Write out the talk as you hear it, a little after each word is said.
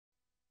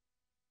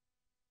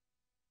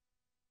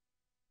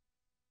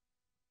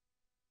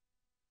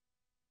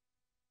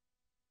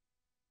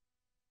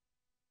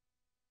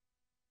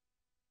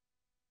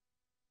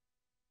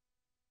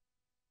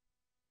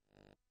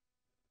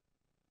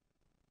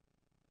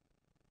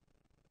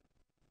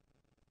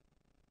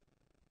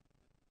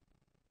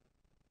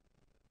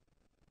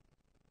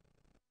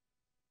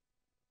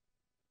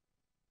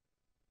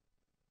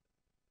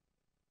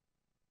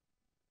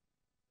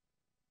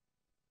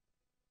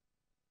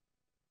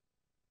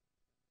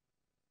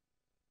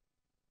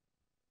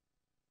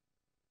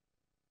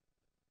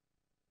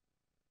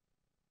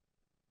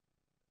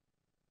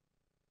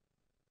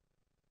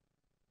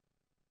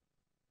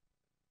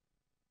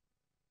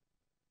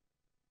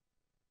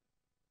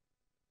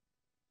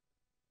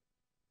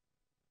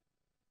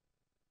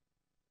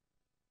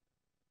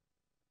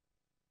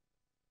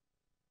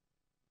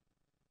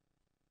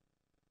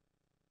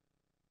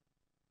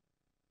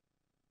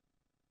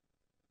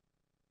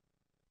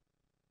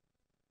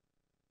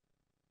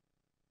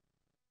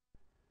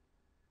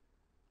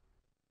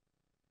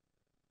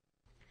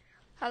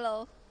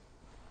Hello.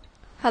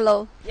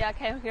 Hello. Yeah,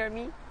 can you hear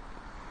me?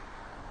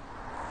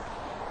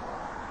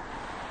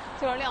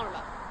 这个亮着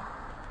吧。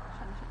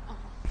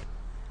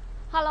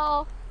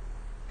Hello.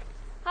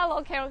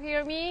 Hello, can you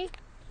hear me?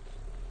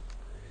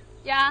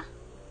 Yeah.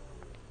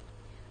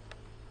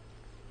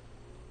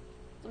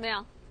 怎么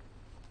样？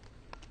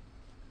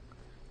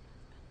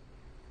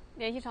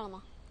联系上了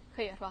吗？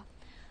可以是吧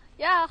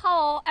 ？Yeah.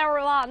 Hello,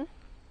 everyone.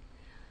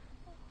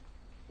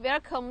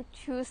 Welcome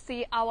to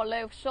see our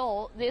live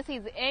show. This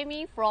is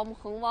Amy from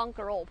Hengwang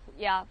Group.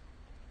 Yeah.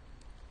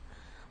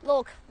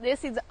 Look,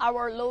 this is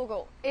our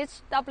logo.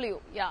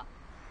 HW. Yeah.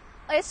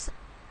 H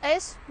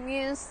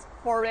means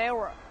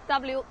forever.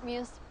 W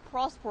means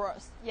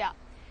prosperous. Yeah.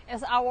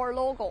 It's our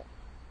logo.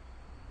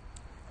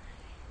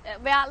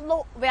 We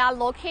are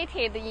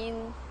located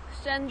in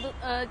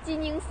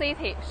Jining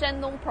City,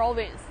 Shandong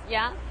Province.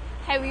 Yeah.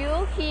 Have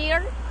you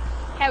heard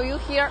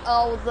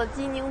of the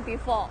Jining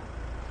before?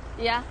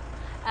 Yeah.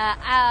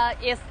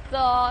 It's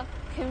the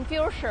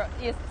Confucius.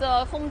 It's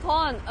the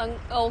hometown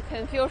of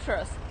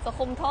Confucius. The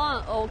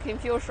hometown of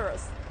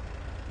Confucius.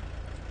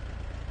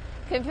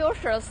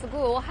 Confucius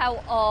School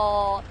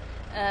have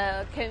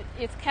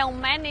it can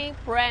many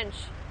branch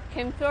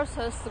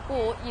Confucius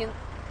School in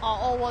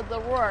all over the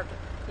world.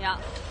 Yeah.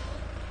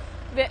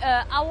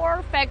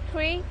 Our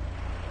factory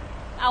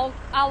have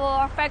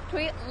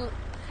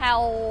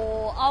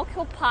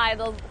occupied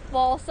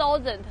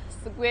 4,000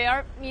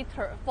 square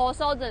meter.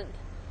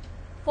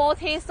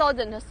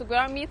 40,000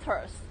 square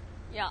meters.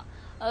 Yeah.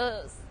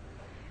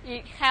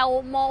 It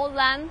have more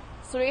than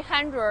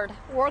 300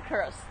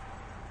 workers.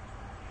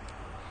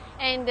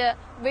 And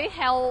we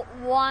have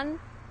won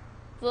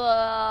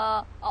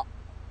the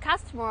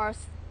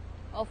customers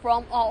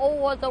from all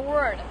over the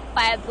world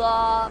by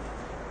the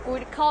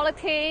good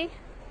quality,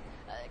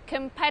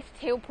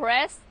 competitive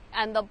price,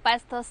 and the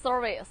best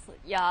service.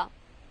 Yeah.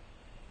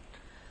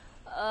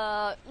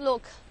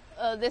 Look.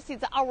 This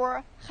is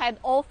our head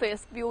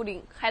office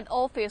building.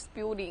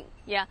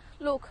 Yeah.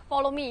 Look,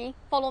 follow me.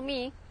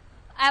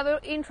 I will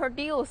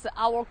introduce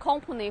our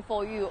company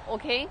for you,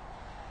 okay?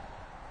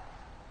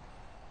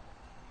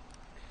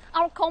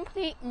 Our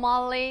company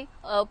mainly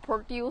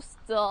produce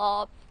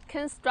the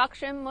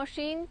construction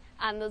machine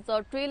and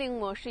the drilling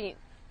machine.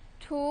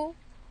 Two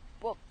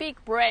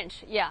big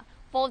branch, yeah.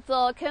 For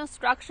the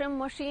construction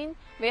machine,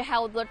 we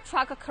have the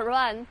truck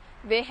crane,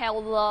 we have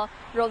the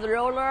road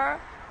roller,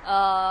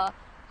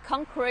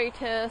 concrete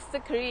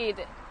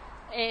screed,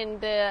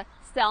 and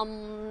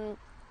some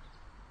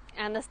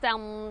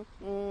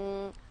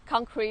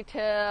concrete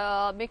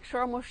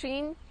mixture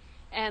machine,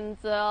 and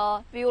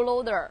the wheel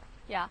loader.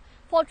 Yeah.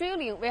 For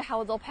drilling, we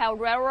have the pile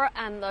driver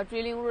and the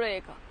drilling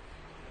rig.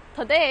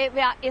 Today,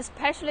 we are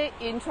especially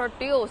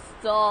introduce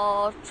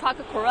the truck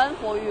crane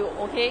for you.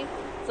 Okay.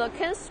 The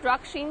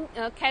construction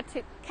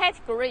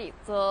category,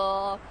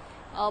 the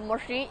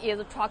machine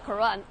is truck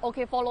crane.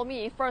 Okay, follow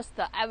me. First,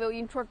 I will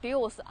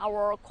introduce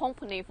our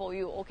company for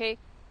you, okay?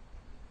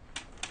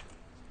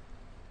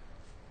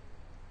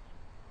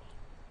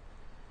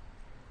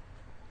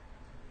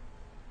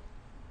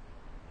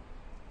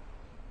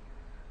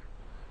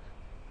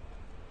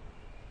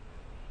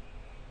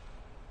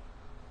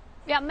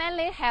 We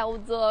mainly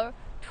have the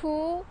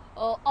two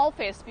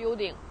office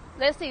building.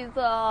 This is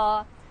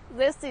the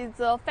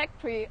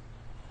factory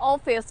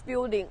office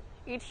building.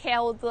 It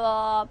has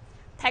the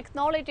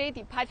technology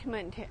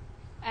department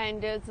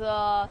and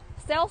the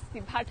sales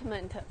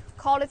department,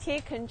 quality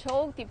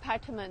control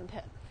department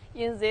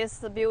in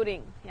this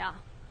building. Yeah.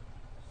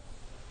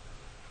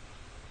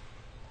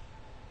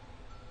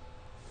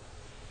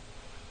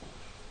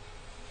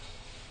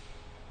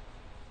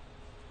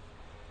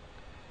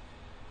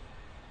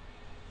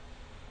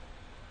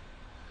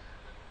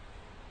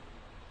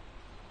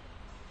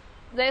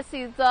 This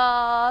is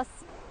the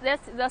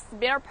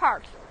spare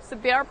part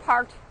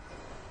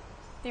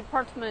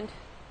department.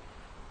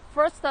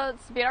 First,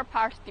 spare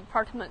part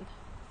department.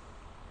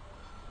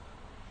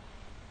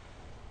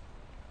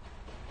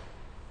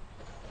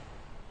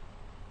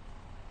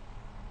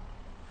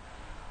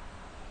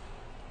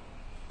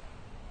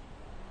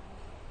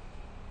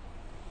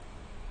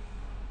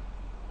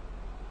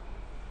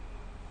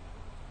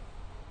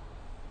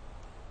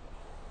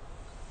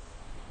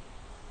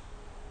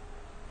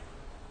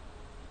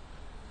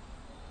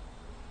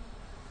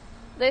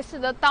 This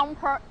is the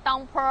dumper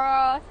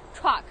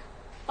truck.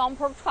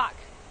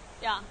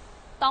 Yeah,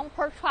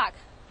 dumper truck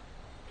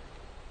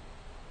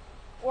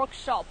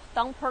workshop.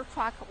 Dumper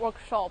truck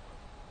workshop.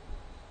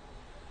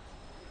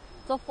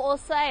 The four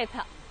sites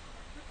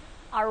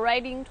are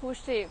ready to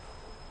ship.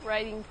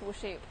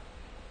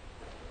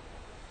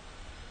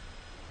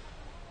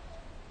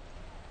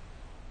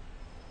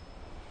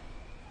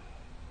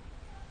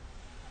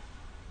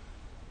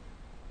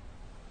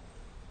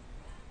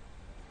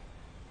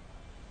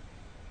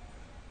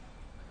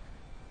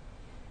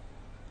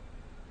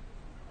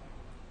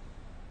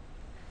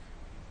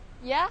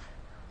 Yeah,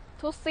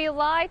 to see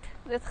light,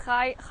 this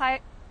high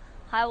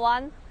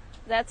one,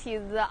 that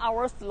is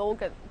our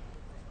slogan.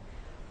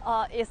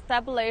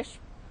 Establish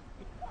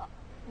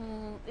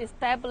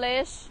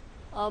established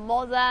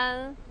more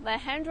than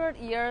 100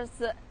 years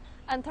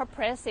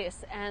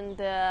enterprises and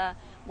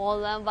more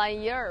than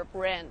 1 year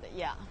brand.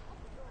 Yeah.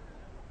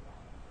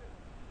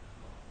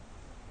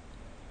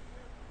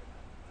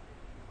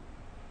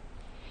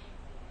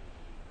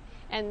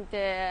 And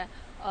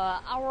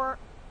our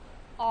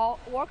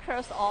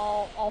workers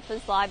all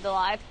often said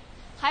that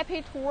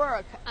happy to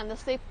work and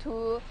safe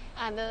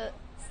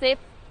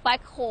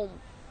back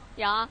home.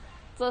 Yeah,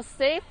 the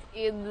safe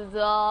is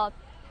the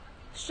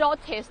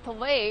shortest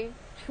way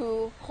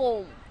to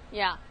home.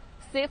 Yeah,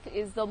 safe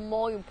is the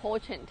more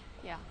important.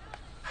 Yeah.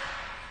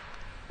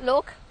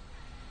 Look,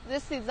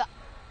 this is the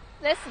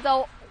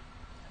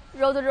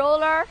road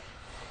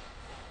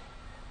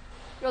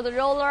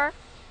roller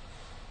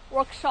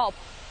workshop.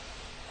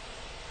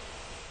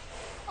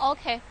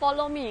 Okay,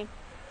 follow me.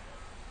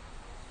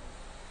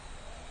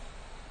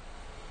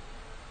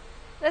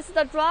 This is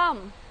the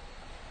drum.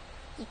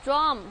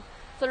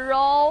 The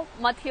raw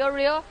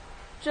material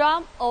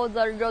drum of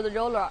the road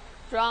roller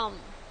drum,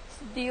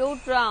 steel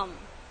drum.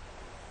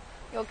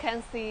 You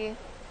can see,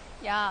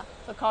 yeah,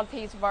 the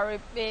quality is very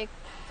big.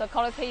 The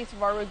quality is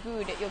very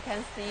good. You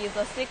can see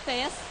the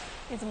thickness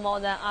is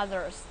more than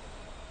others.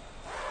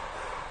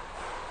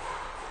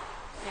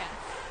 Yeah.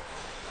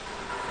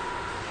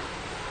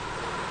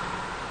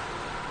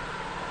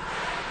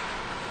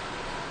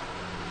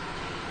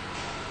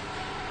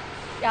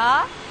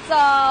 Yeah,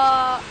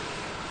 the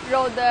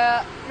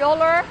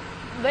roller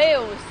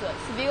wheels,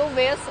 steel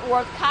wheels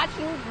were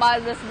cutting by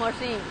this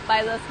machine.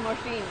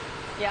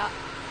 Yeah.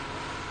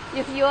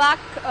 If you are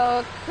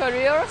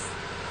curious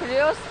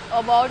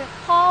about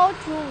how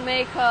to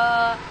make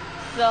the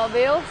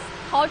wheels,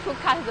 how to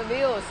cut the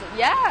wheels,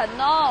 yeah,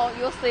 now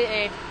you see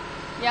it.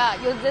 Yeah,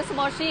 use this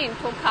machine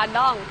to cut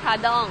down.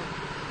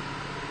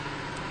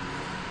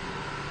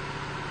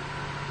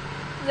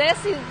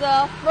 This is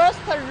the first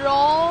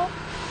raw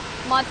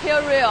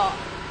material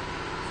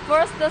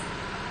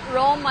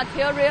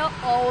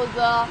of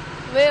the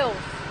wheels,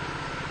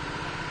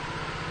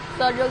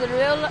 the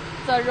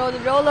road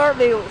roller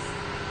wheels.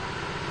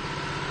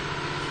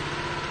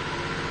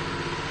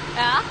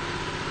 Yeah.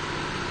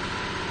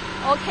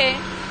 Okay.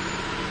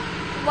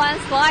 One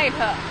slight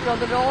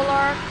road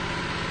roller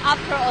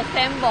after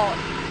assembled,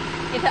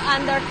 it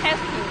under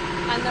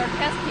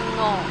testing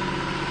now.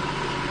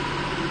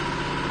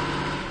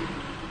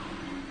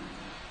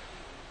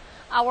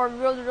 Our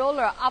road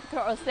roller after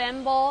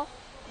assemble,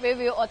 we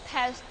will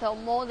test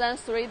more than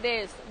 3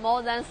 days.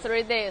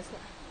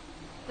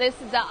 This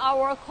is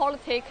our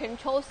quality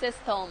control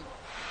system.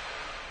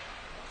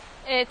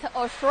 It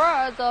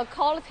assures the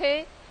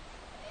quality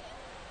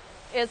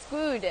is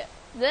good.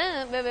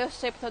 Then we will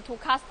ship it to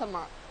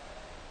customer.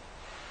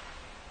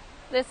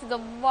 This is a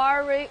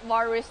very,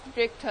 very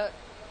strict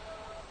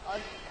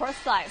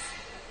process.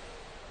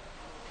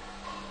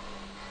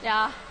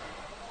 Yeah.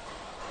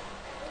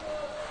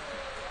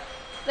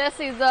 This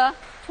is the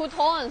 2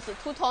 tons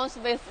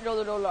with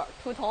road roller,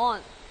 2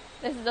 tons.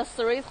 This is the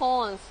 3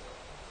 tons.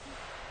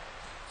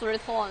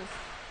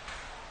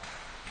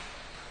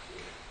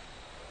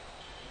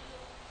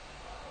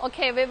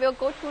 Okay, we will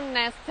go to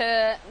next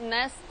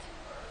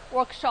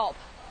workshop.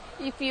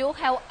 If you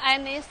have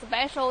any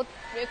special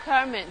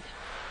requirement,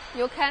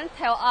 you can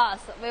tell us.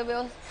 We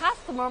will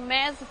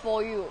customize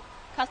for you.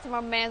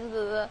 Customize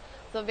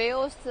the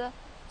wheels,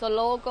 the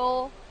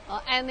logo,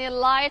 any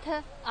light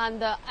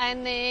and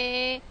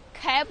any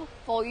cap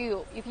for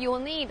you. If you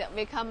need,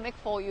 we can make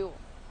for you.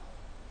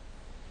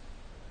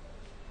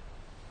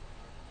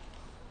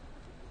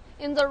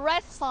 In the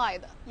right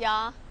side,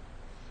 yeah.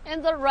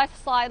 In the right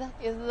side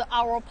is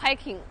our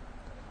packing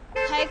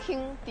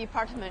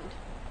department.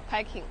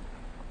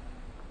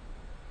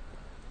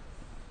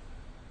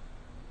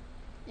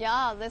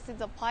 Yeah, this is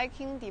the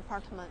packing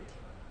department.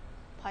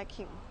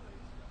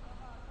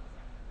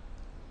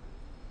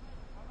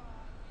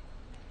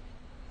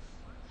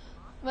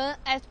 When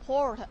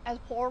export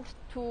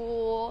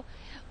to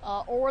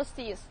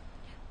overseas,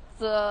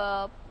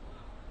 the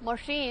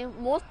machine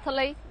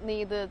mostly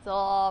need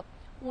the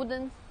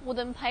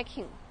wooden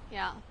packing.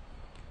 Yeah,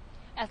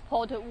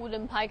 export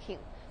wooden packing.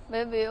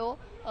 We will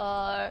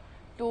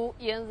do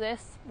in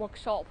this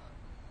workshop.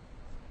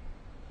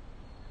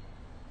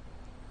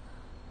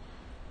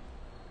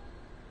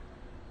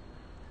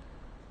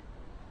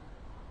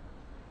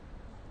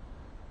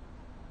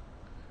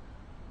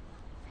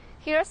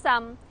 Here's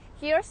some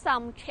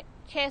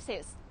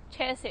chassis.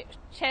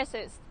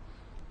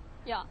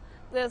 Yeah,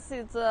 this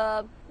is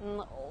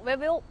we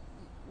will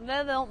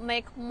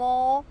make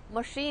more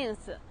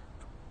machines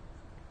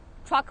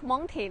truck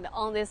mounted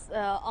on this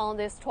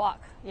truck.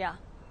 Yeah,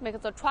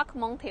 make the truck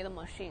mounted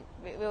machine.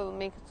 We will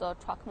make the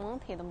truck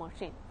mounted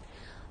machine.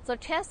 The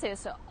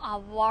chassis are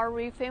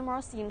very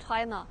famous in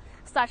China,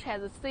 such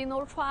as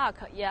Sino truck.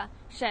 Yeah,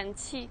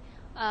 Shanqi.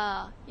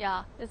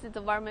 Yeah, this is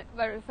a very,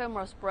 very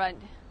famous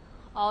brand.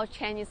 Or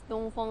Chinese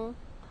Dongfeng,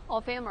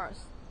 all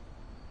famous.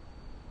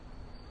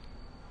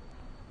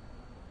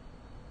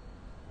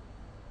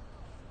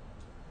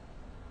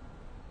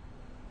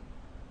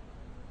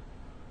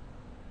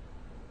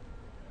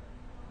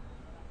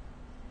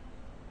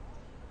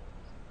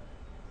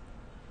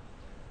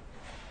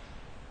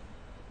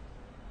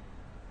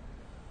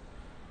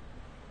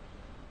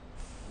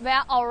 we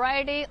are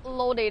already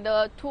loaded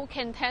 2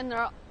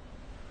 containers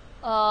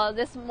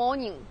this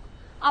morning.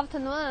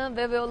 Afternoon,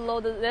 we will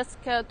load this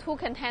 2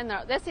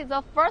 containers. This is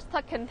the first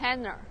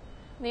container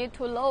need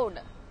to load.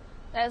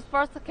 This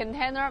first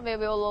container, we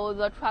will load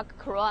the truck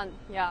crane.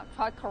 Yeah,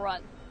 truck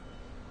crane.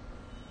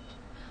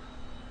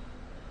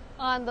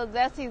 And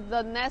this is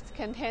the next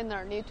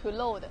container need to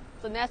load.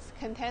 The next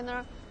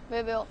container,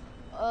 we will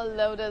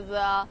load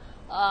the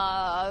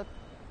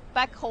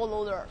backhoe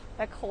loader.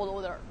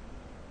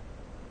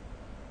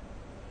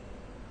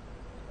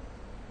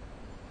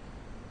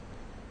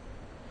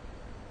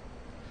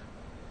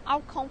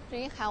 Our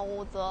company have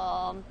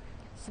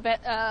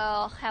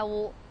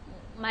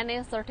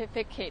many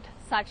certificates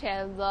such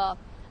as the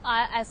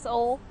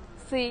ISO,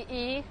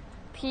 CE,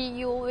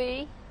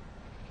 PUV,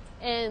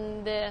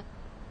 and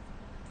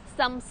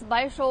some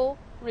special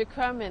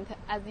requirement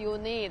as you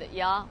need.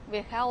 Yeah,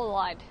 we have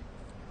that.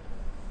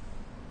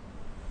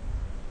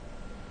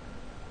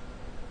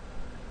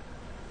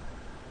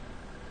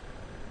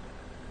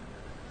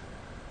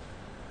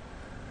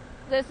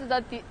 This is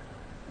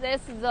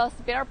the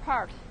spare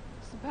part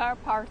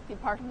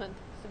department.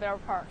 Spare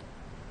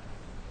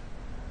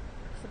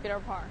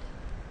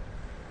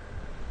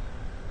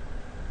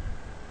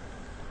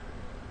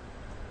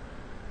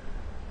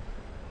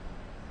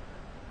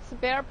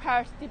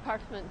part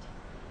department.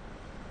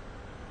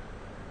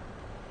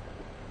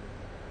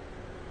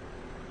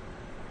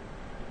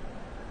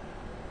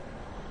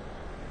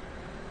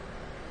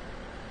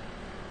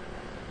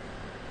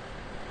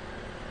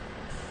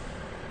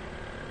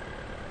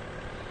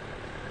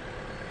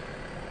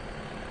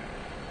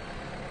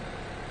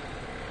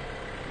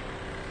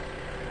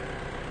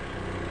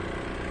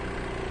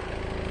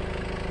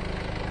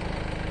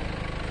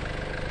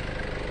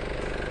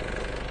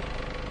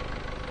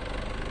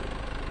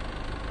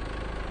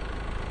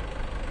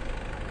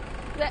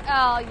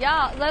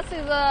 Yeah, this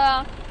is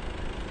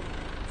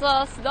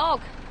the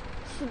stock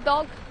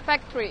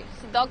factory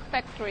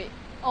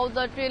of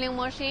the drilling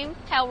machine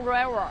have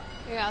driver.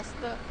 Yes,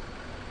 the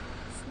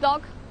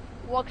stock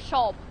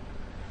workshop.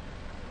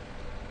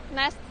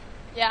 Next,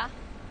 yeah.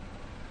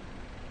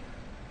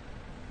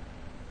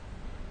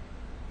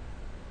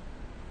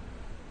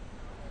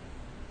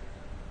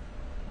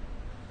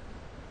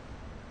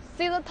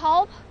 See the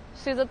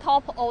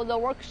top of the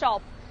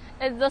workshop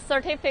is the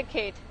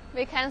certificate.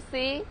 We can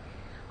see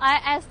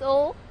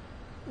ISO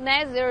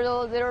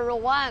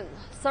 9001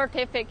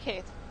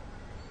 certificate.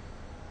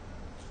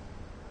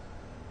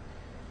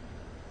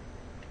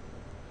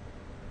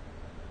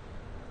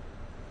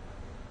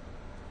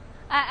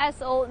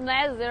 ISO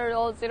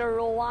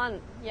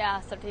 9001,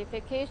 yeah,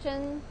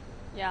 certification,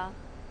 yeah.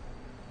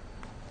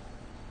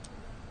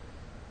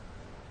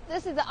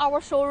 This is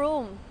our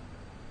showroom.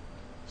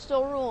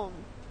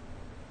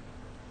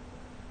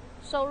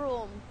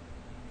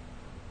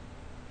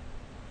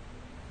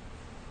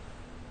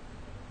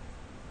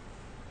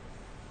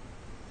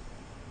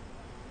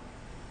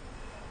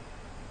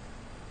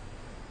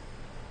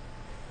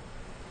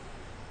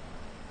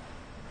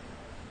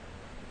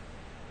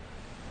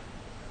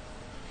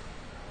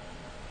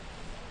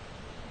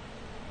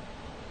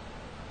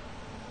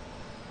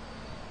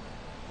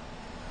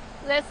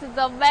 This is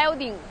the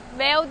welding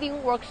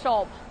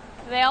workshop.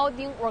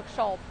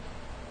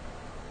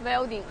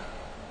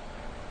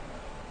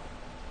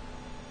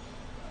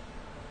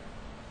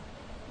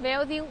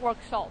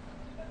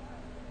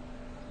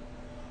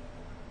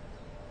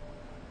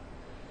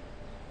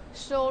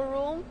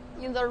 Showroom,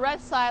 in the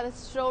right side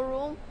is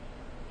showroom.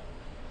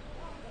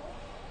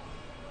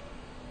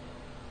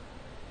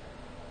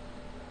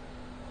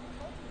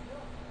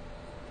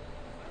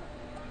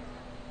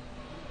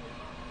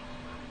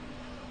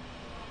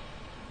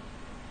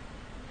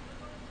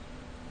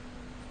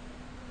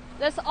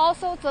 There's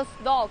also the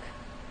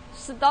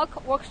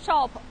stock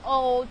workshop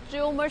of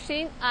drill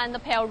machine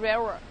and pile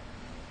driver.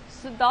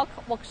 Stock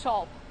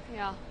workshop,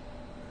 yeah.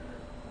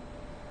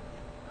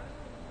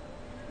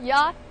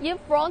 Yeah, in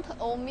front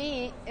of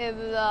me is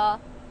the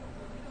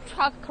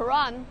truck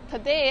crane.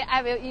 Today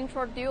I will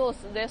introduce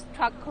this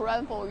truck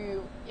crane for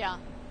you, yeah.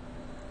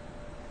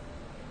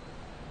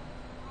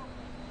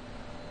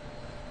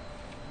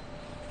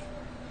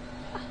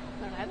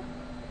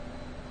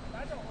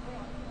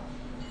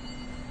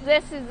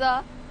 This is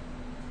a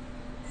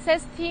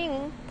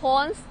 16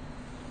 tons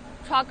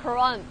truck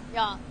crane.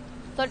 Yeah,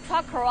 the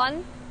truck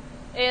crane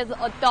is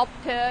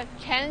adopted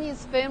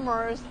Chinese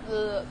famous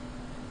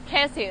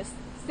chassis,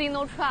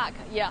 Sino truck.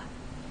 Yeah,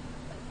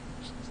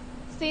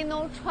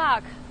 Sino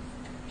truck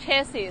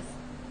chassis.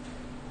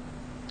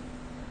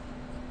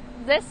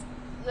 This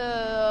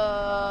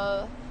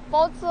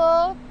for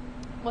the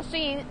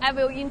machine, I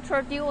will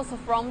introduce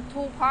from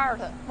 2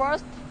 parts.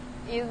 First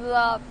is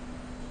the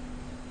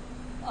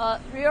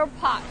rear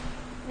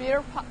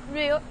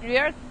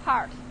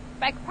part,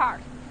 back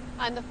part,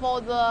 and for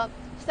the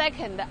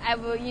second, I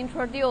will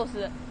introduce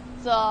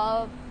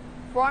the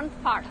front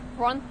part.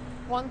 For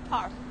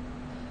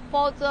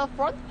the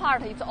front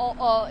part, it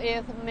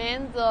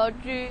means the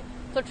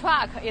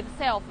truck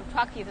itself.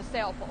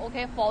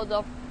 Okay, for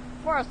the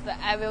first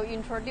I will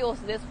introduce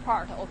this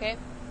part, okay?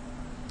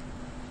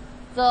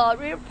 The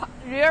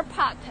rear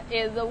part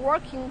is the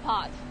working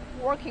part.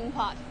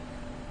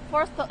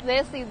 First,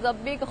 this is the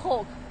big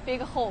hook.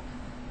 This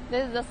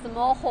is the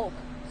small hook.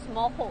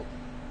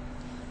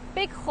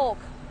 Big hook.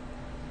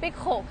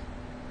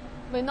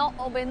 We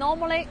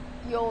normally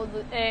use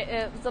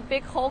the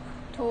big hook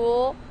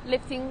to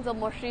lifting the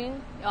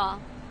machine, and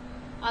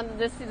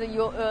this is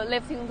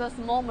lifting the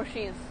small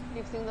machines.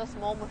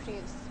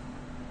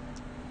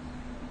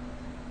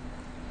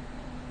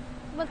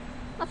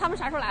那他们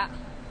啥时候来啊？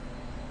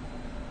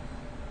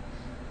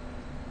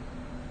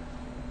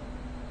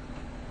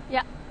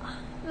 Yeah,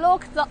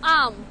 look the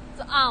arm.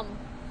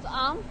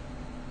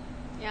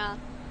 Yeah,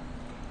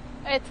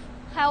 it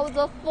has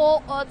the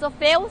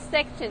fail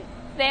section.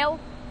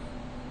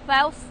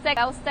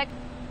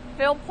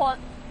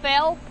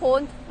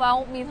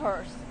 12.5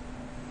 meters.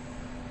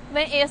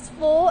 When it's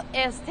full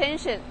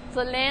extension,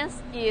 the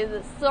length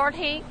is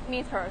 30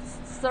 meters.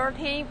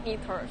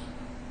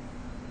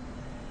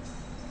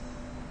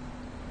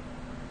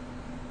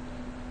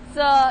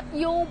 The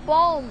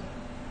U-bomb.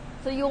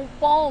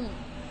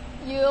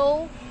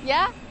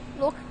 Yeah,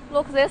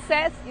 look this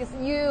set is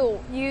U.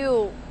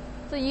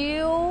 The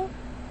U,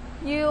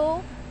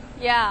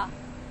 yeah.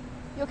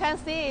 You can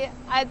see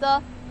at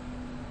the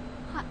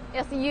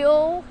it's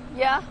U,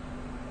 yeah,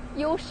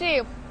 U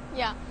shape,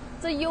 yeah.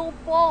 The U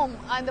bomb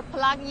and the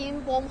plug-in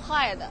bomb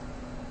head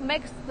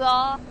makes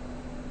the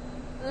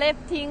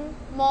lifting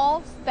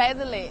more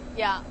steadily,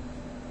 yeah,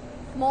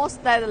 more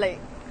steadily.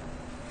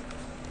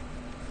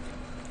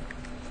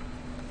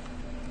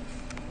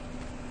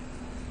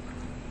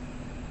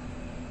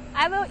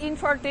 I will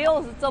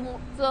introduce the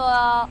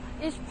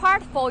each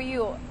part for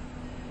you.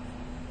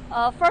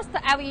 First,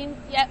 I will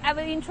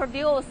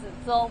introduce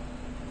the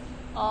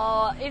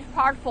each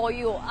part for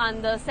you,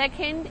 and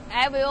second,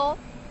 I will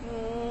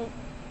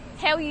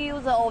tell you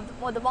the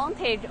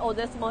advantage of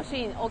this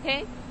machine.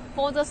 Okay.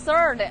 For the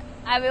third,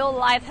 I will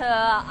let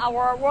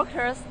our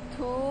workers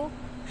to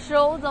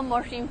show the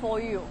machine for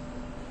you.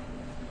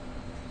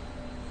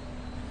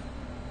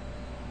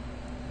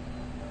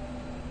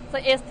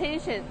 The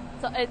extension.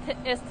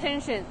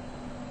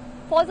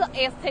 For the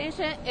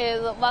extension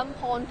is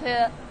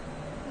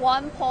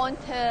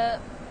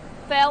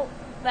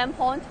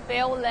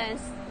 1.5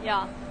 length.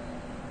 Yeah.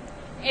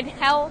 It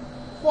has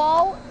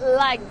 4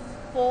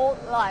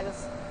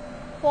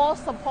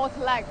 support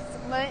legs.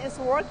 When it's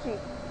working,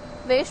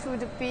 they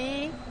should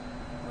be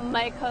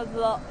make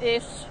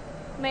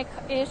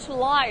each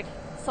light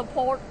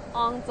support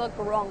on the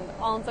ground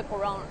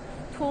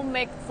to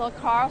make the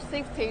car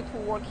safety to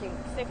working.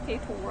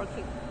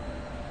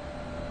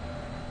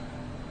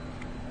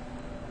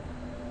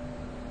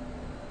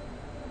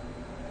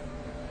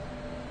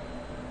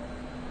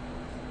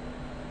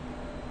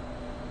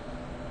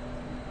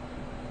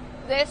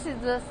 This is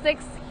the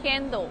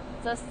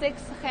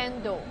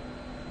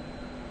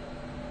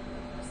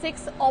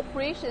sixth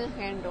operation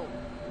handle.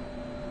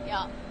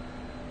 Yeah.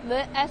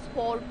 Then as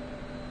for,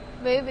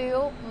 we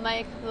will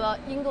make the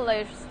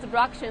English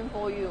instruction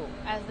for you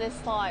as this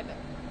slide.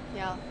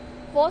 Yeah.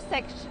 For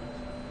sixth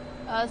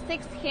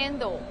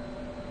handle,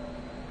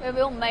 we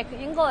will make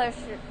English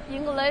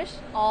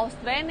or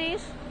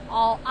Spanish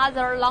or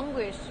other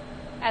language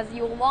as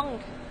you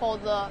want for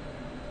the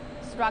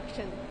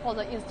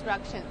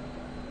instruction.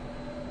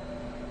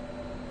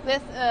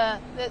 This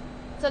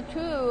the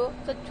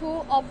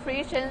two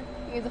operation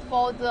is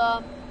for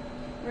the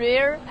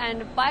rear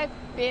and back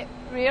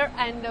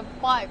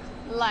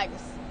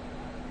legs.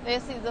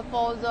 This is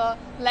for the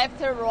left,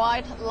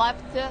 right,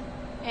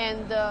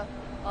 and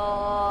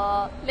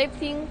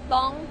lifting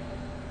down.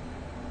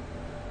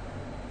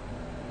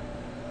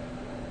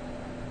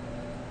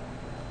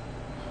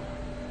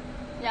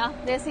 Yeah,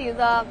 this is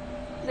the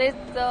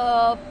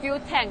fuel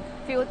tank.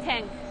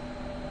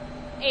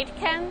 It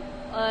can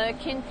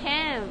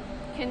contain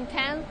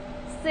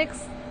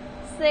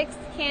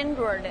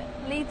 600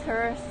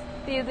 liters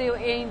diesel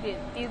engine.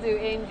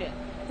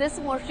 This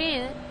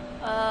machine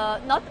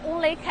not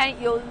only can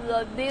use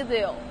the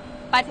diesel,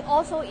 but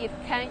also it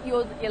can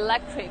use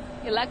electric.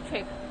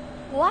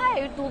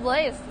 Why do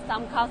this?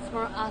 Some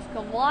customers ask,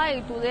 why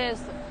do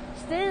this?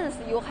 Since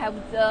you have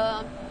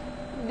the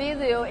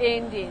diesel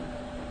engine,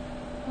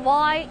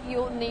 why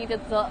you need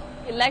the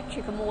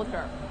electric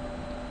motor?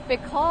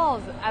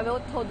 Because I will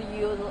tell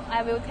you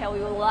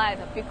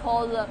that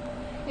because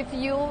if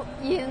you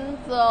in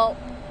the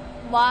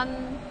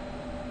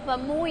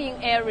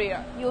moving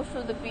area, you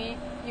should be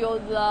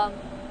use the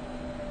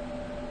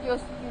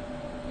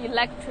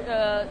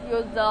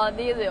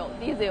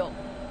diesel.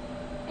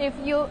 If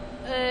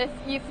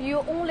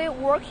you only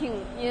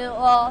working in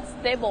a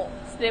stable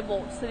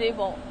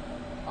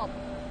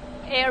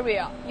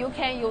area, you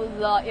can use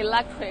the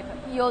electric.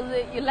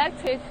 The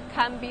electric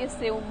can be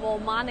save more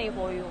money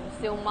for you.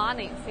 Save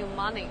money.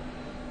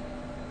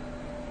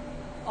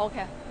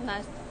 Okay,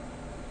 nice.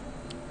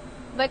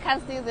 We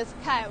can see this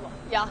cab.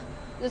 Yeah,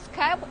 this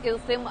cab is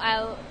same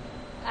as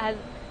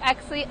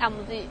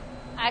XCMG.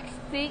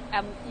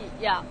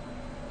 Yeah.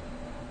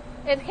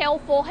 It has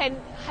four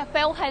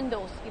file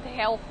handles. It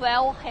has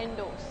file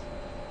handles.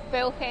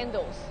 File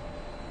handles.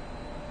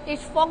 Each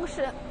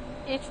function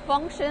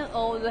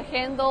of the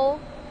handle.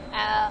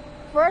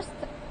 First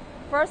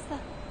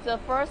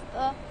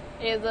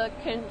is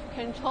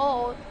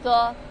control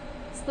the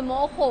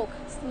small hook.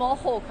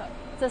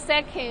 The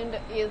second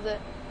is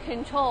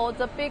control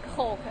the big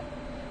hook,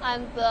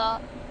 and the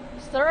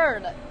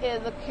third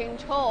is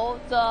control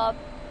the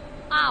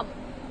arm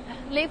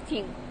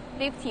lifting,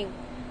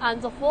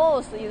 and the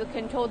fourth is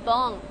control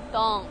down,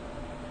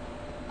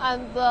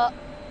 and the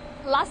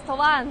last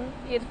one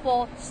is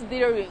for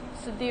steering,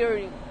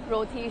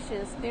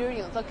 rotation,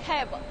 steering, the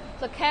cap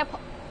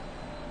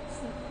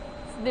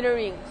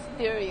steering,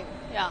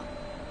 yeah.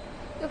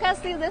 You can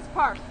see this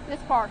part.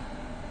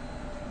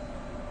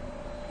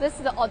 This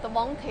is the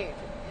advantage.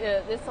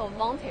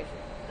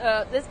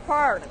 This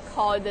part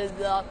called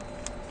the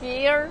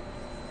gear.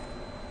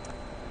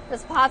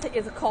 This part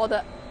is called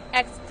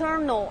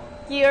external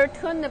gear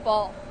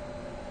turnable.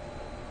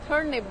 The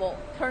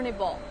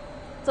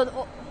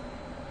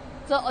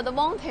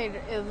advantage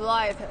is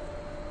that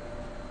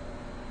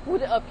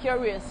good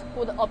appearance.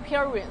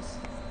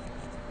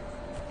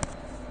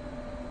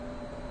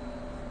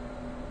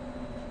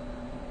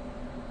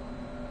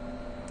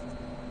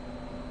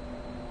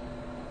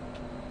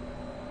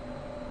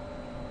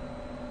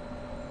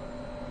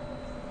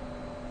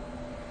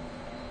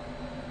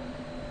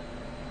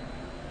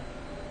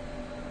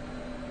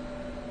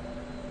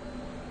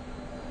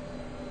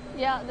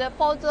 Yeah,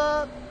 for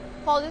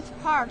this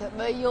part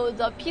we use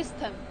the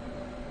piston.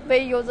 We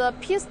use a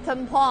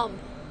piston pump.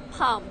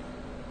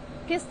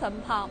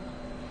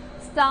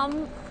 Some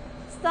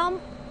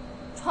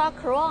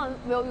truck run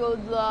will use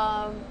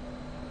the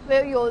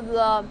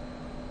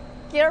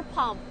gear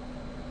pump.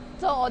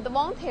 The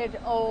advantage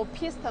of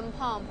piston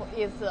pump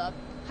is that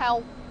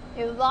high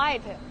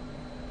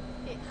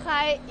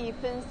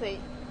efficiency.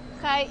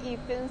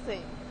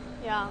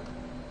 Yeah,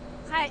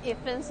 high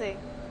efficiency.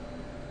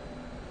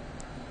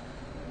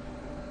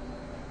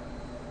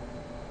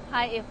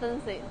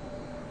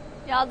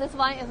 Yeah, this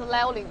one is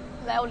leveling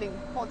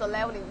for the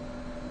leveling.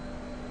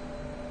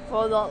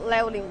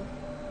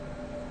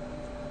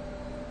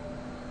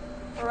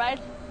 Right,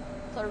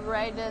 the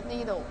red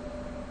needle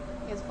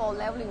is for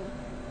leveling.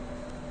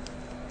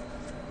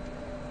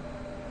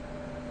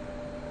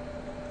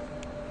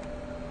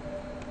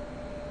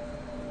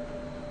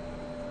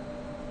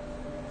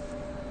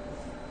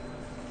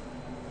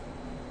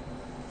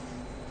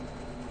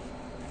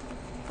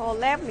 For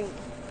leveling.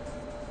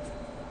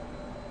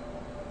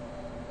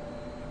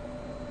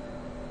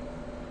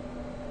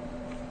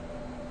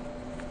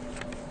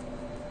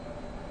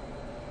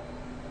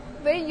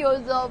 We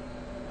use a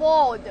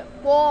board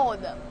oil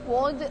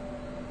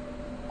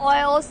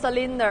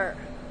cylinder.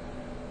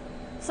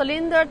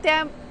 When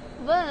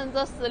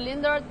the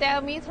cylinder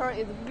diameter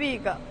is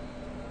big,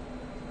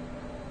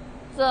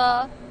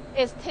 the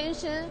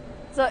extension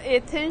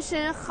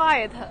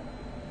height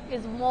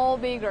is more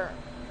bigger.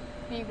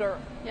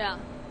 Yeah.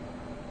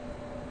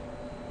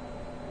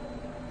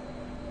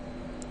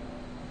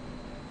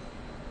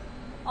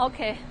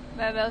 Okay,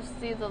 we will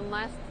see the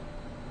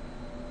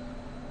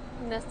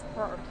next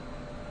part.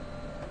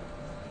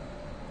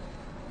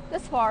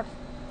 This part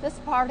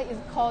is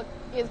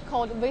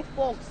called weight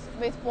box.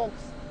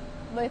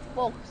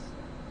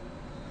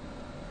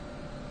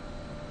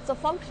 The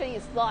function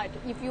is that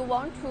if you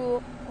want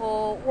to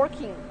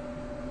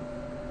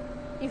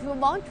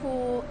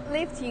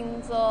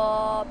lifting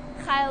the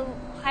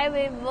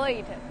heavy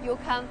weight, you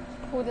can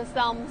put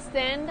some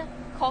sand,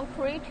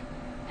 concrete,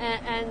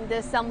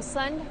 and some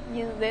sand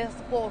in this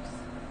box.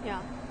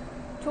 Yeah,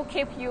 to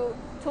keep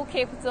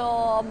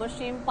the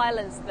machine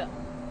balanced,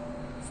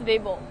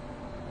 stable.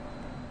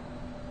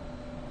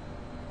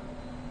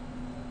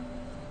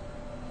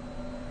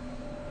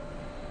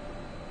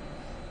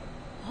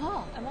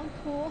 Oh, I want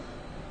to,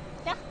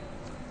 yeah.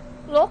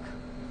 Look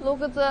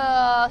at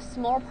the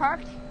small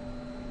part.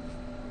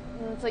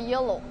 The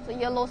yellow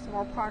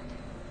small part.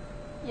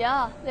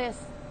 Yeah, this.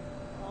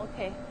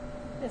 Okay,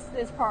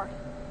 this part,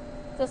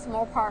 the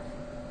small part.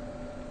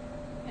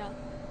 Yeah,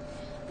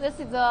 this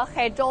is the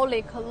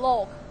hydraulic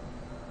lock.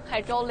 The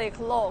hydraulic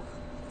lock,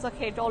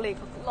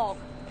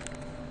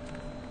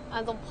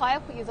 and the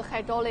pipe is a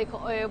hydraulic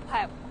oil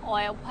pipe.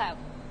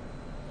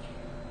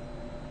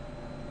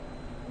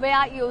 We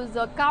are use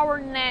the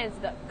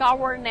galvanized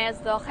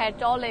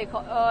hydraulic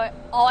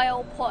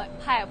oil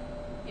pipe.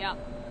 Yeah,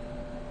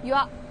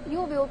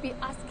 you will be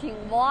asking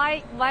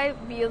why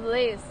be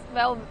this?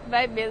 Well,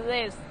 why be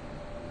this?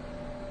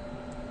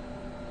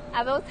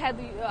 I will tell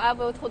you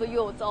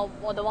the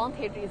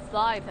advantage is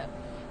that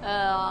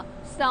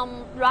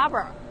some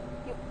rubber,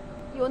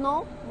 you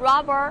know,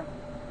 rubber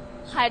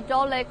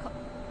hydraulic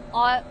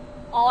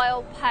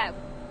oil pipe,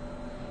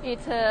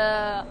 it's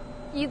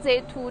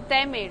easy to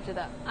damage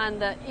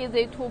and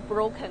easy to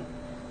broken.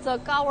 The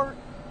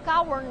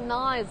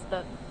galvanized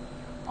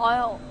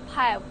oil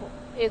pipe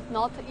is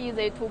not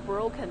easy to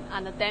broken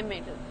and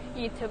damage.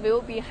 It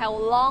will be have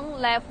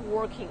long life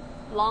working.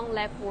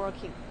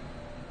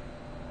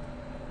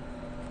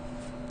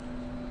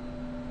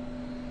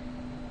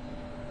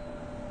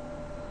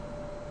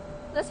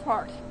 This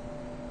part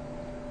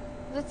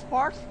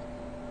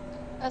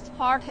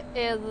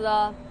is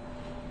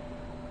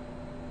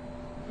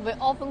we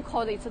often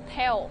call it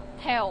tail.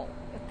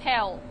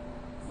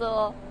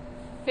 The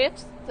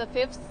fifth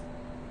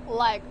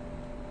leg.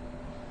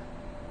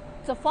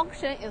 The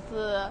function is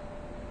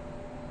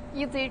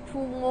easy to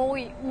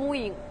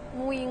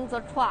moving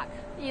the truck.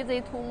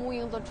 Easy to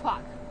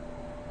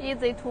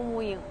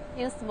moving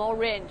in small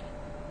range.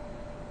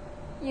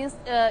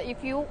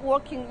 If you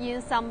working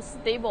in some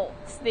stable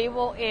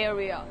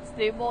area,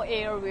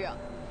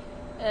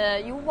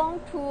 you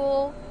want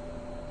to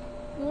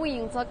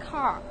moving the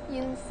car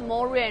in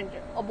small range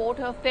about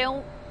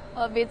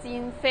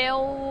within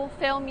 5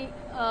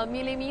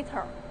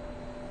 millimeter.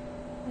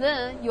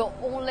 Then you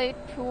only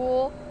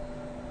to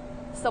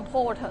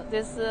support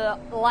these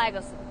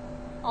legs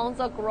on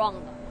the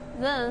ground.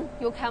 Then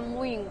you can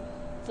move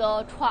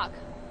the truck,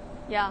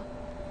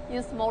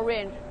 in small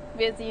range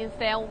within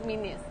 5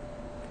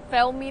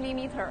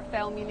 millimeter.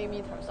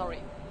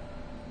 Sorry.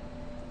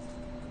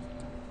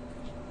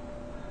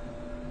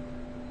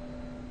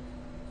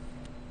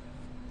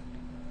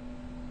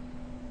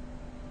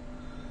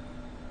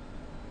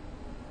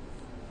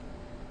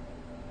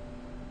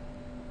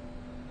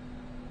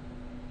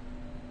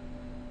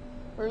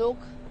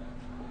 Look,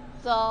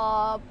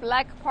 the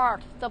black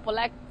part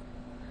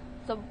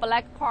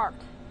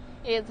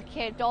is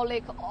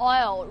hydraulic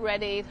oil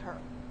radiator.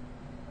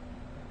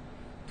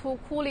 To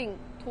cooling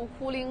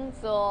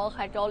the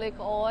hydraulic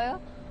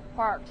oil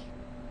part.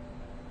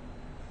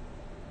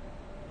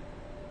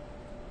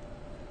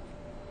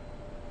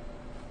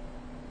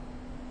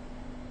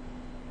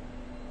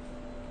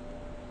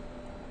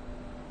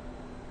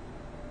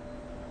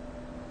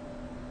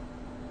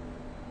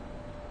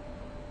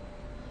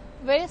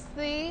 We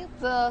see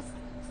the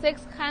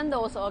 6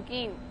 handles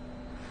again.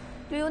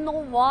 Do you know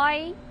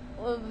why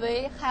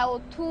we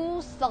have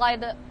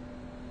two-side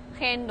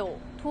handle?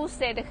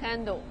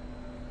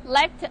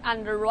 Left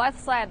and right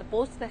side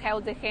both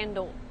have the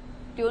handle.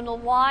 Do you know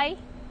why?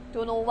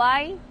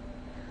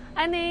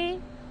 Any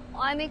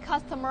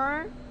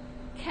customer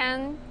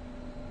can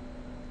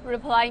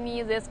reply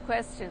me this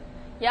question.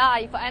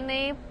 If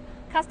any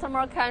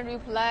customer can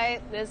reply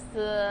this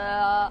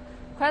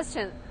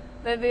question,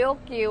 we will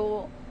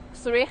give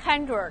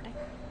 300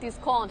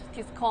 discount.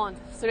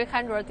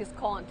 300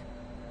 discount.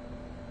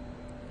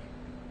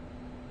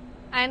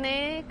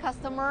 Any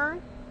customer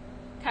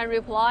can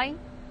reply?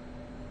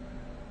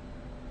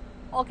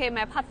 Okay,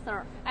 my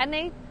partner.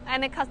 Any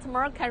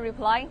customer can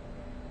reply?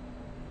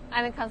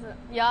 Any customer?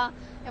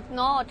 If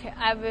not,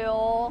 I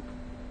will.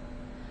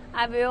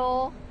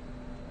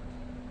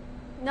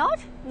 Not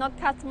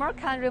customer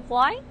can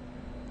reply.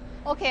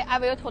 Okay, I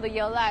will tell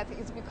you that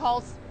it's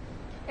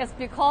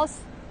because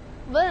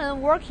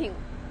when working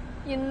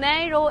in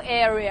narrow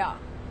area,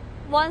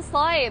 one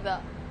side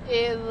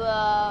is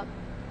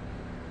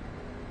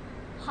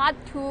hard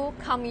to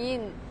come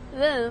in.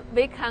 Then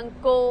we can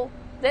go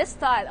this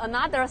side,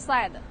 another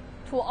side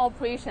to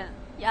operation.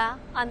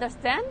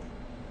 Understand?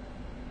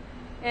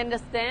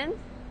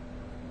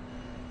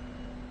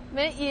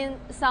 When in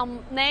some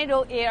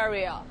narrow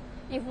area,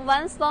 if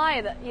one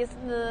side is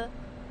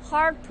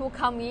hard to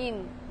come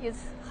in,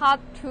 it's hard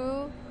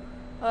to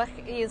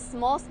is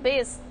small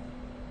space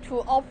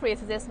to operate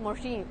this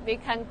machine, we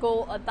can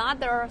go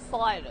another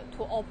side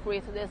to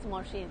operate this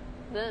machine.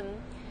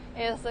 Then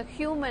it's a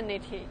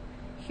humanity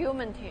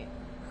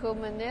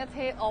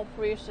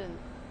operation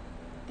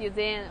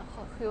design.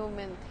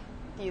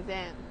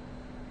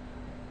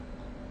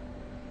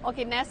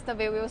 Okay, next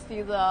we will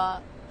see the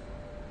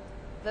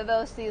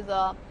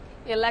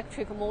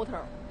electric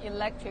motor.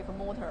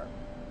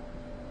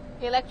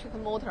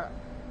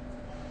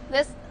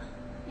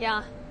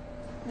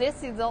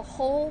 This is the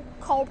whole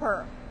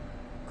copper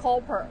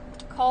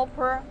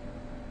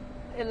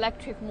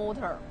electric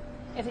motor.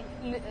 It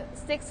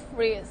 6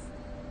 phase,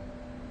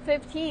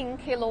 15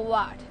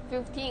 kilowatt.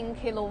 The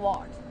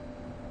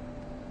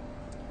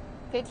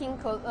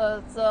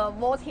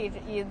voltage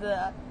is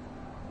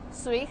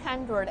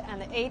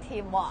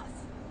 380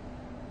 watts.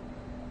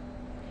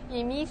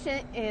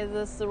 Emission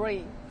is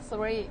 3.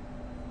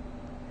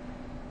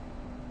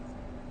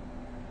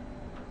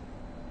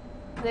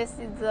 This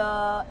is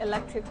the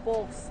electric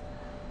box.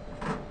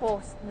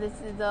 This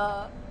is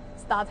the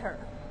starter.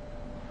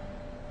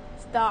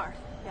 Starter.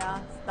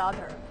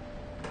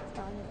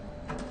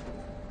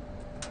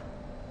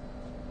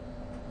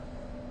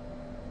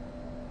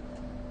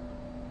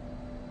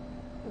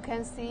 You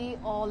can see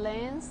all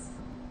lines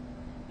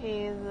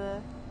is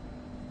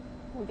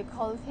good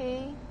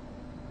quality.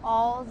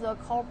 All the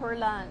copper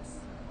lines.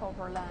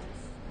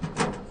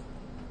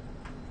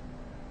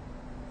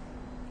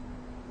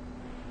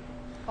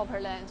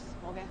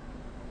 Okay.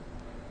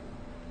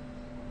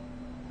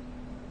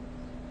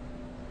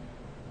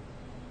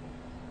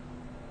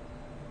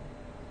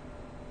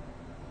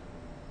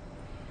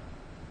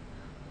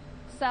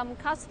 Some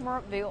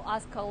customer will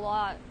ask a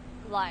lot,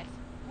 like,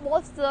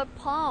 what's the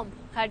pump,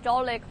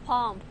 hydraulic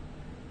pump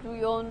do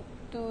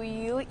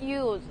you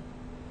use?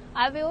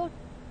 I will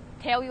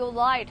tell you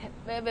that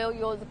we will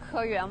use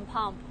Keyuan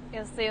pump.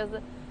 It's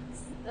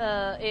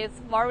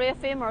very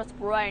famous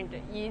brand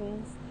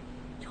in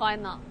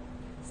China.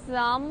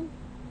 Some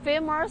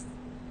famous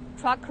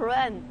truck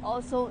crane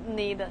also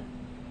need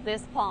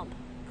this pump,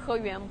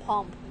 Keyuan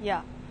pump.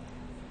 Yeah.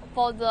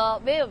 For the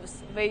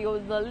valves, we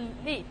use the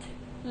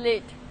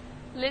lead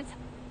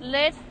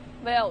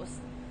valves.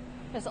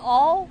 It's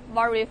all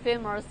very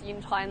famous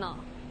in China.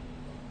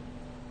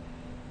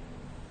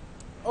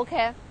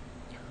 Okay.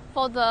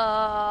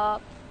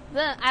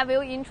 Then I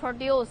will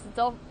introduce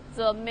the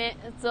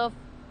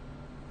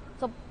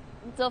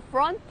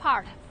front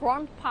part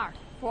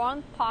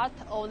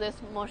of this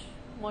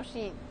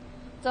machine.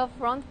 The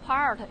front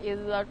part is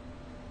the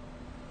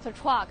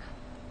truck.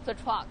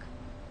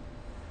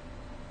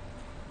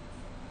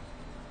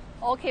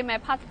 Okay, my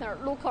partner,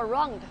 look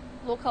around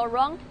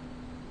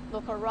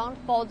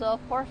for the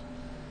first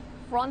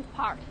front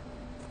part.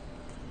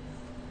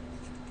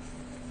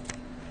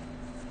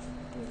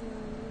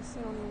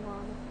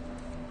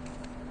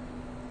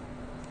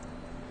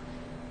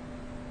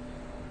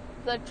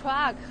 The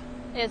truck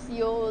is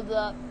used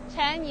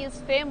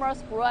Chinese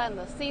famous brand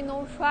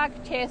Sino-Truck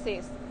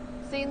chassis.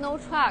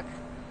 Sino-Truck,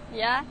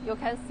 yeah, you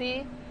can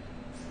see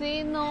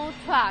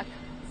Sino-Truck.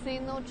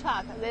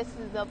 This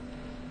is the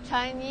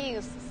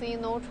Chinese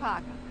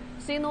Sino-Truck.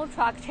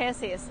 Sino-Truck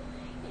chassis.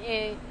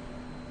 It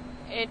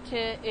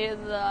is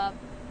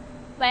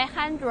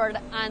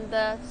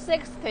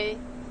 160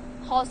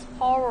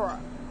 horsepower.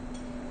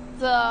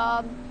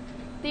 The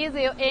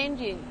diesel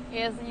engine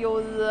is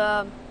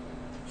used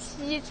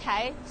锡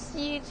柴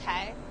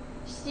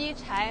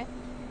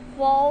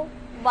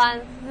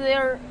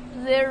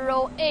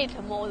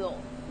 4108 model.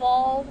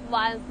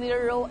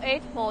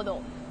 4108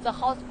 model. The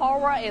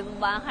horsepower is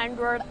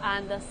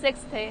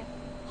 160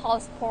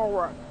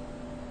 horsepower.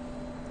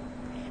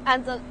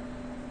 And the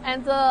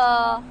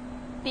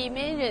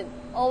dimension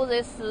of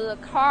this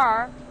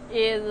car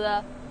is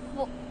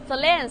the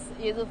length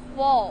is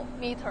 4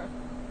 meters.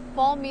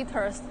 4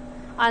 meters,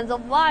 and the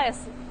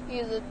width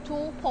is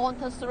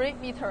 2.3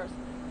 meters.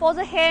 For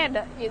the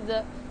head is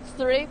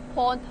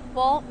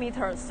 3.4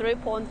 meters.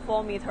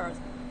 3.4 meters.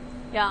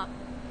 Yeah.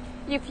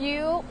 If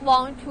you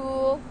want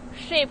to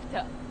shift,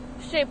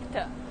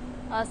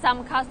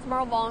 some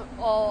customer will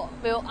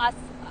ask,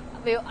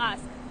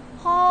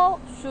 how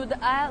should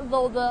I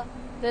load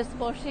this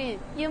machine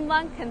in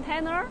one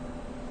container?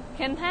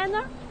 Then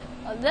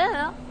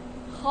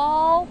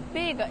how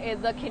big is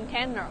the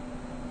container?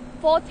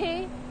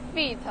 40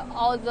 feet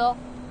or the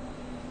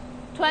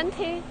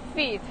 20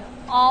 feet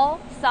or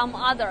some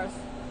others.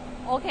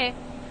 Okay,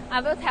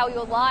 I will tell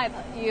you that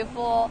if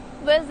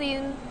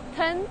within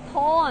 10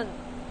 ton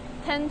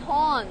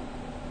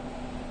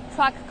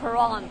truck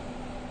crane,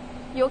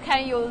 you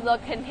can use the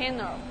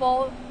container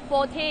for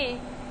 40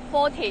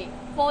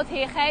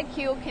 high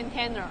cube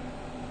container.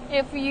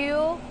 If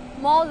you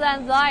more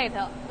than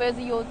that, with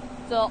use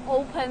the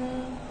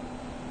open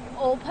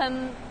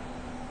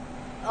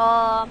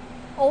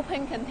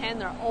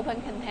container.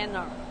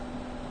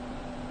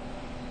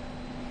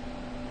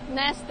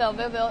 Next,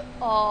 we will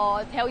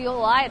tell you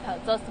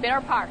that the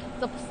spare part.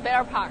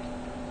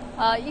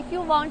 If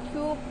you want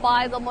to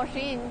buy the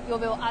machine, you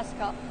will ask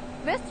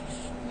which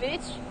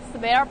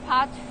spare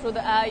part should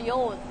I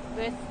use?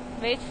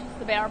 Which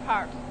spare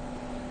part?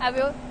 I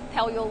will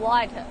tell you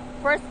that.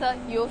 First,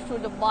 you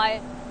should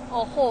buy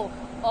a hook.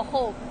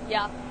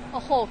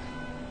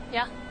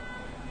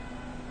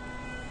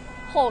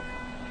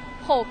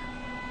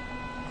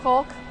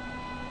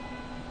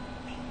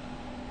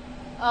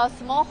 A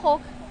small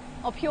hook,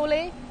 a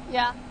pulley,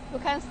 yeah, you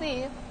can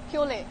see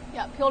pulley,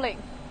 yeah, pulley,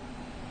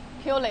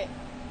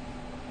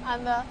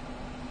 and the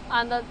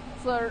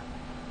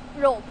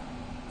rope,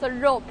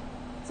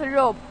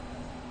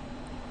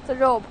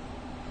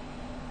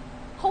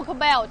 hook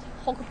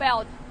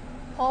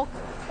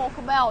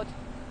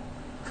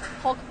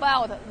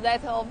belt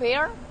that are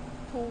there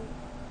to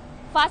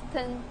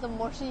fasten the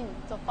machine.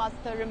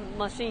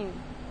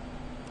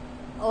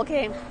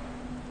 Okay.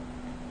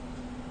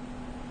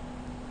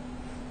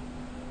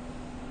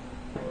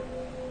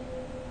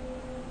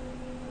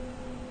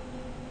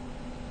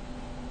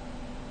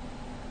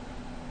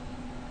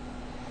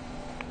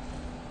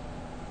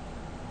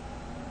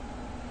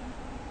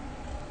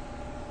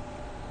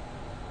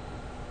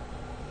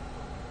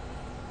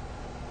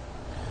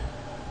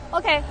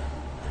 Okay,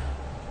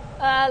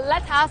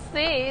 let us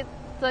see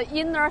the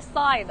inner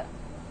side,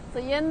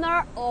 the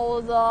inner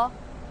of the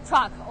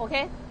truck,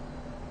 okay?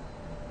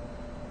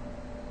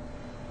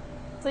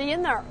 The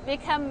inner, we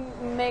can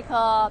make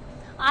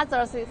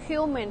others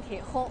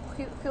humanity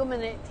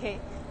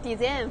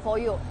design for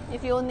you.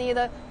 If you need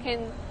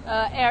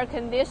air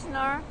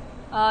conditioner,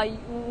 you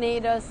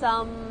need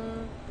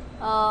some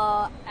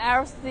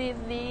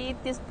LCD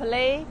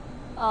display,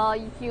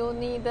 if you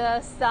need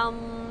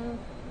some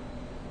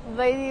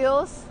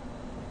videos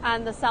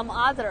and some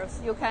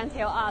others, you can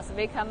tell us.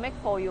 We can make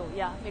for you.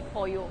 Yeah, make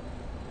for you.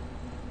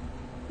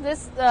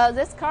 This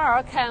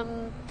car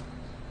can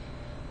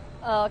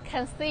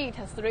seat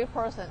 3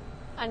 persons,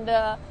 And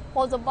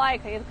for the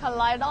bike, it can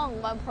lie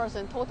down 1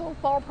 person, total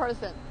 4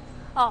 person.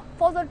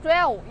 For the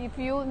drill, if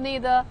you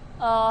need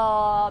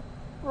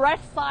right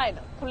side,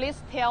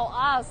 please tell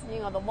us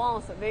in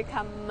advance. We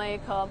can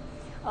make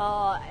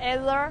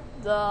either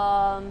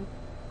the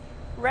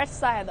right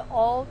side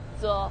or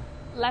the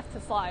left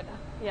side.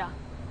 Yeah.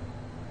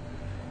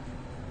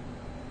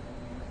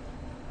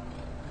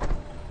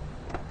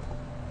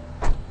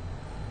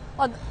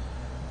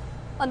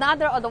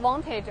 Another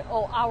advantage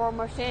of our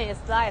machine is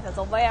that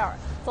the wear.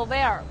 The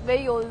wear, we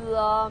use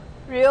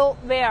real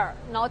wear,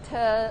 not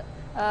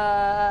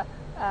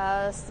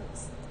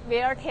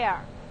wear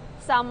tear.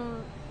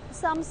 Some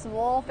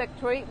small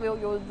factory will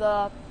use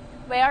the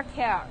wear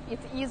tear.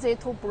 It's easy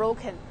to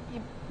broken.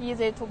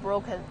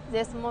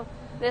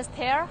 This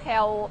tear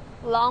have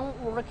long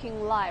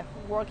working life.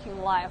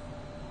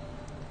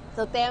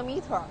 The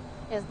diameter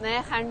is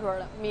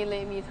 900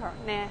 millimeter.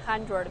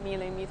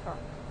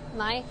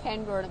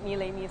 900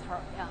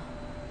 millimeter. Yeah.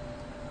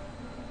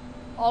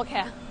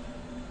 Okay.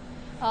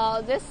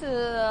 This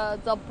is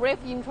the brief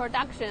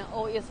introduction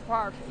of each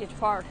part.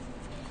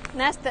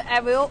 Next, I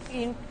will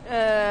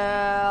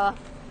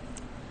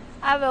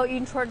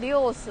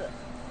introduce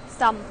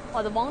some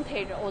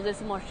advantage of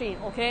this machine.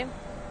 Okay.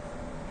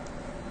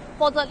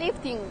 For the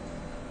lifting,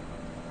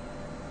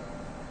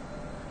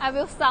 I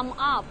will sum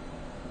up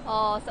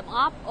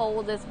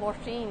of this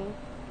machine.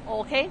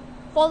 Okay.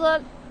 For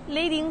the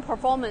leading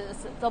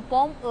performance, the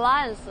bomb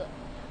length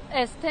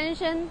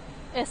extension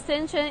is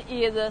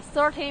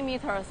 30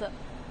 meters.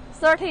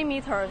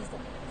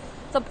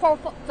 The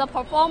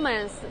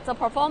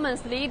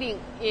performance leading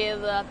is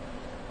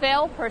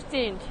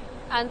 12%,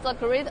 and the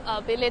grid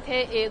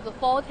ability is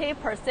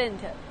 40%,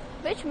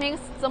 which means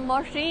the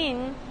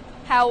machine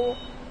have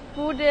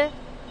good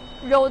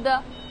road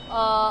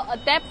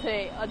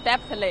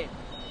adaptability,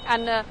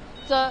 and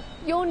the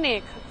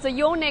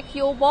unique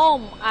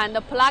U-bomb and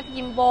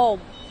plug-in bomb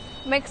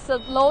makes the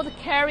load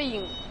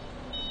carrying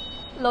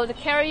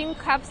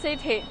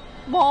capacity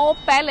more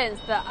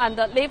balanced and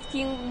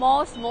lifting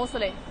more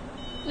smoothly.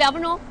 2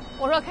分钟，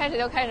我说开始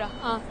就开始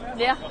啊，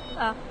连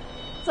啊。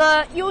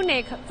The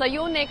unique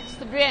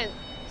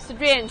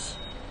strength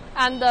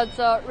and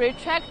the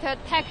retract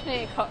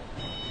technique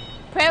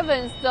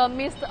prevents the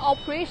missed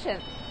operation.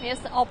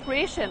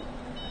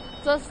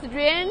 The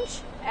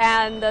strength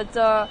and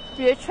the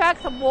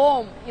retract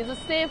bomb is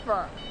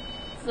safer.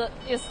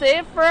 It's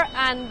safer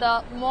and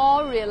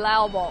more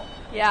reliable.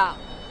 Yeah.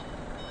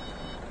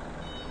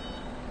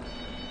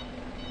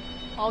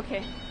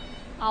 Okay.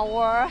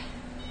 Our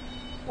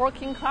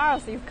working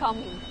class is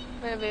coming.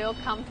 We will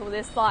come to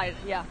this side.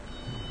 Yeah.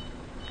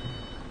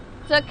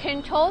 The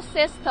control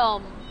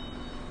system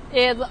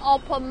is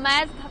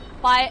optimized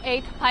by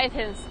 8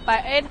 patterns.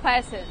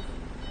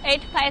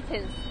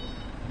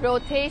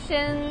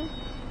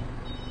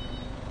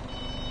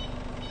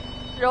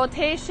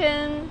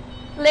 Rotation,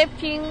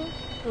 lifting,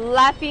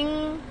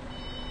 lapping,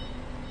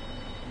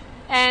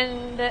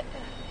 and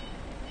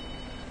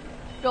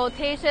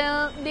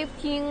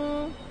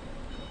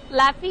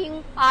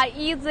lapping are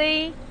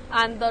easy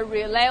and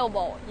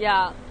reliable.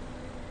 Yeah.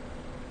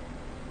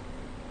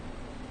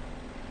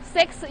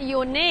 6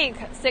 unique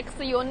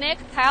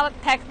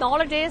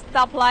technologies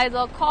supply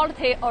the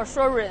quality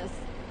assurance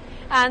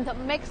and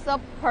makes the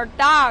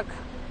product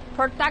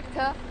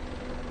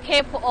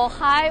keep a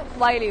high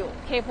value.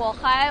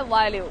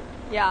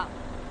 Yeah.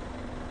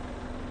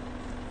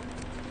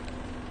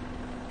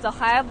 The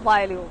high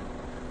value.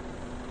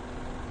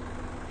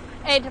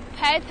 8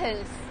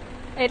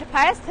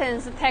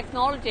 patents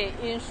technology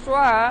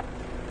ensure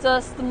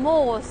the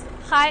smooth,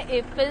 high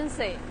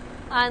efficiency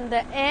and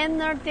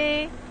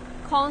energy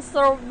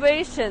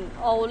conservation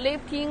of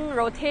lifting,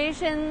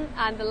 rotation,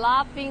 and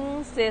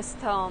lapping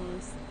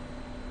systems.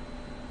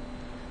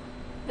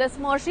 This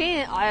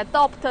machine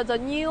adopts the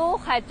new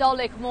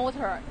hydraulic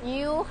motor.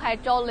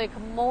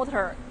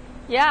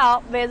 Yeah,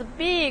 with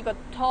big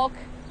torque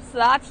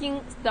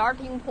starting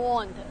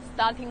point.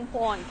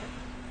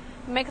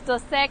 Make the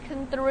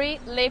secondary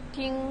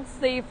lifting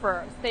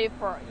safer.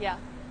 Yeah,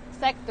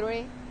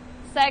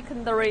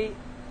 secondary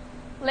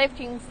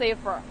lifting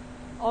safer.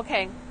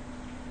 Okay.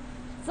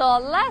 The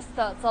last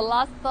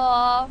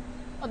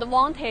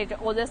advantage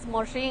of this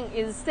machine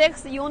is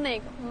 6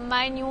 unique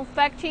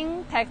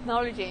manufacturing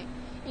technology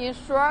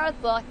ensure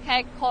the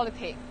high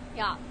quality.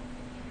 Yeah,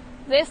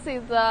 this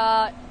is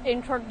the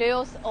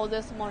introduce of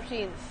this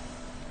machine.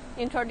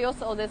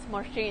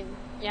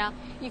 Yeah,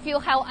 if you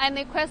have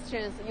any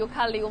questions, you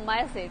can leave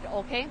message.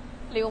 Okay,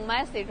 leave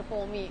message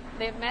for me.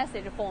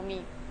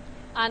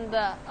 And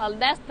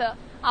next,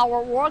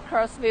 our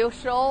workers will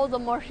show the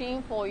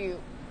machine for you.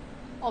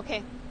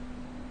 Okay.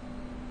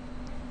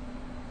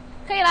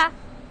 可以啦。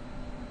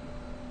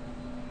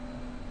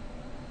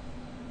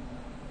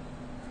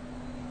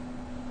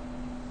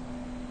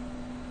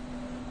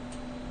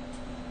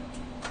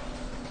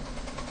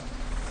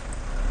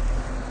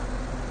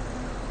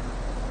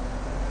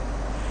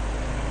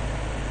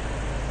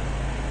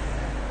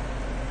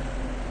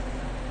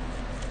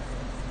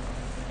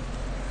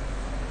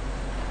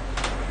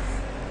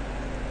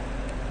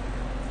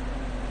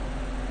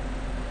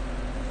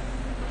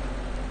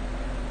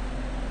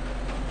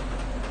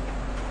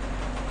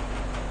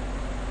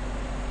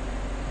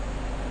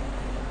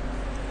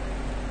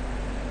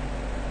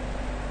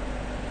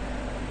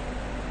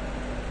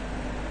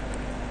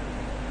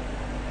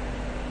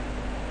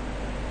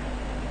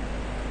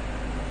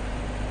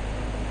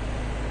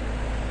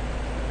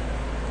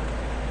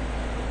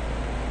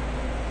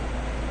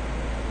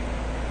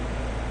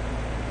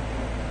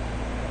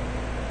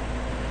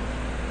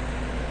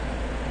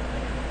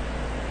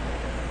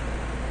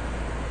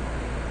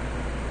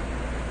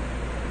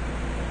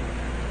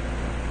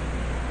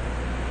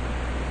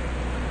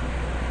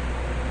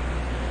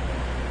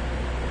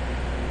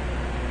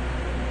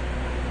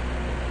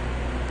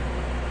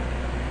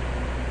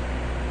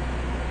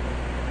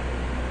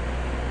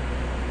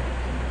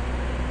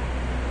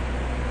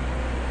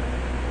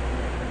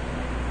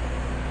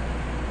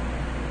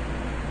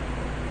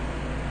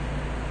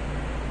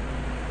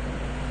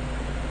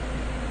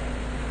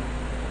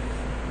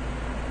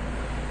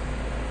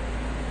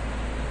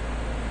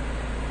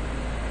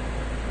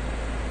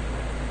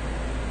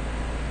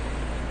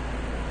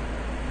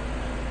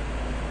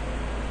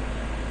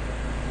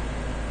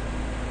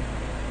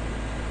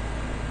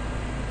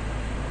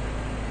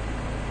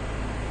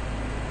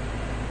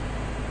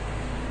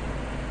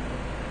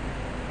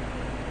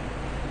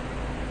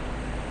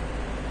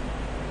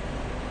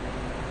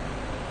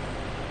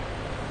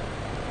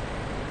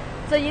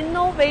The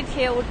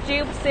innovative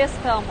jeep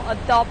system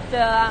adopts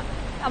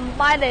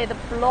embedded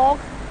block,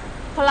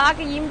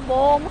 plug-in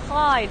bomb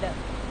height,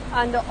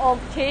 and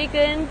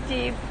octagon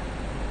jeep,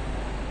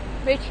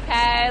 which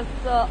has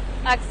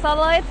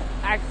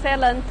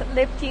excellent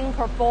lifting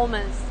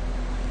performance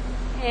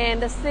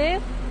and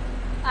safe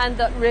and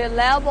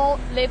reliable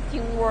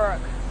lifting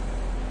work.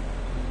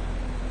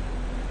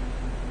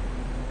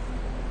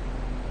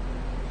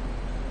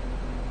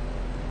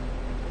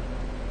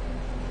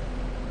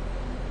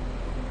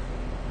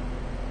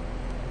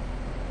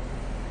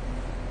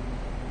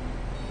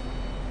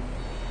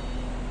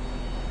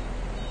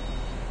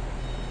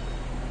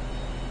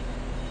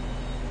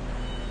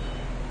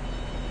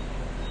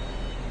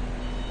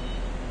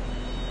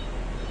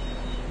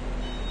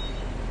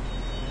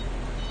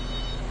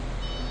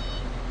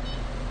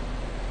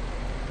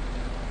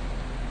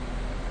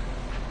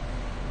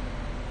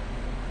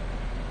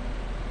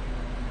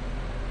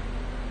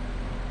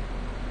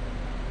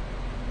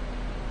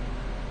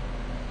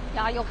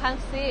 Yeah, you can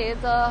see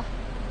the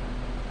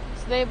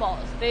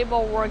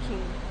stable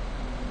working.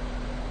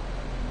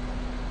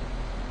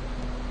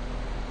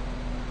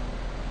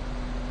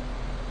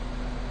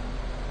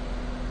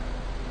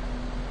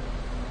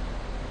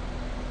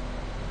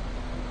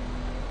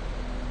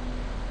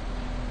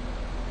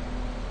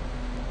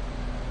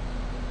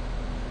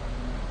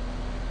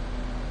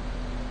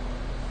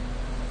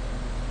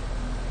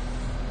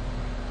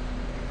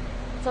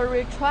 The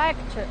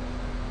retractor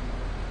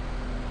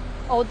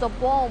of the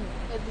bomb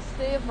is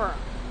safer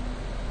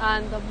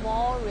and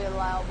more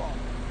reliable.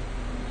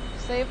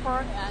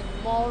 Safer and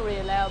more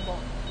reliable.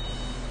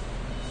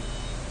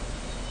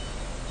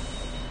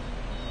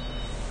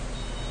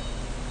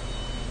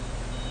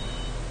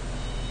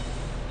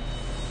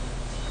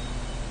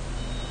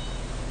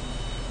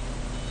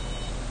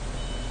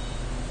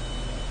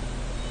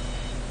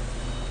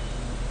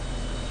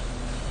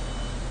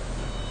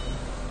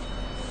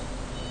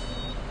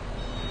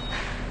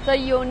 The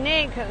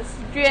unique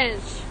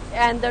strength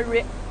and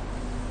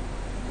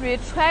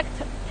retract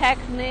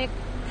technique.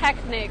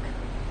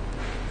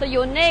 The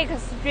unique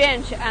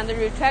strength and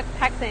retract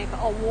technique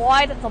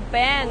avoid the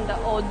bend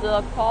of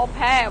the core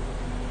pipe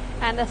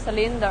and the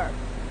cylinder.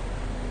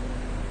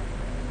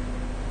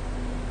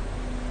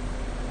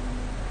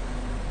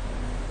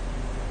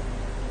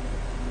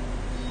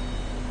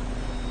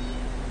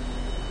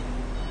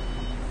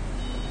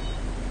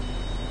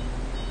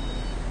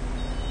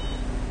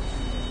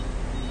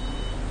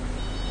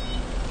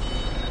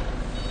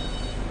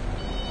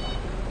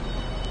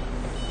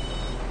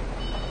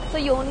 The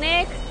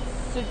unique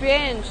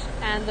strength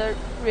and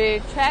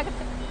retract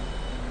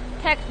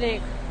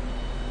technique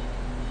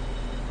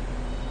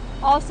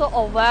also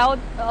avoid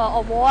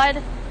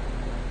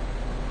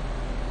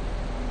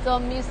the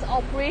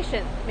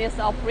misoperation,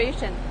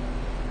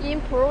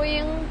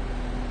 improving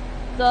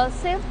the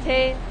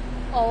safety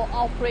of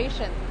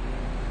operation.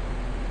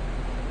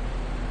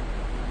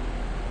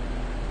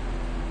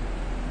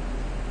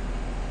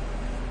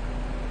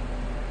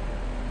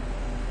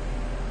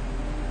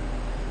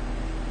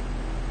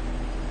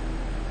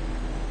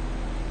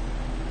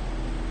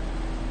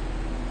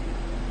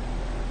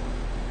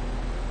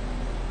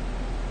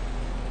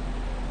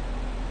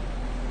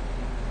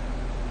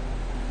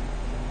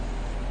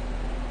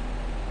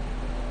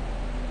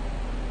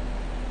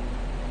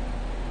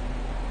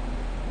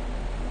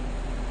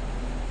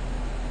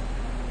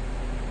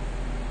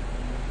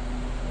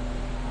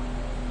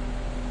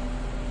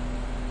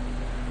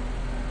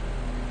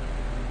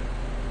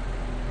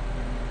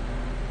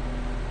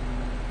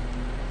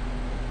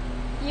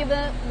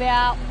 Even we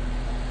are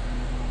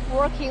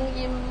working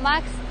in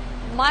max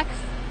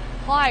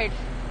height,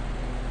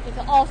 it's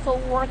also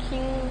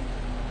working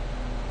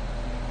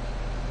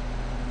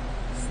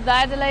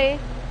steadily.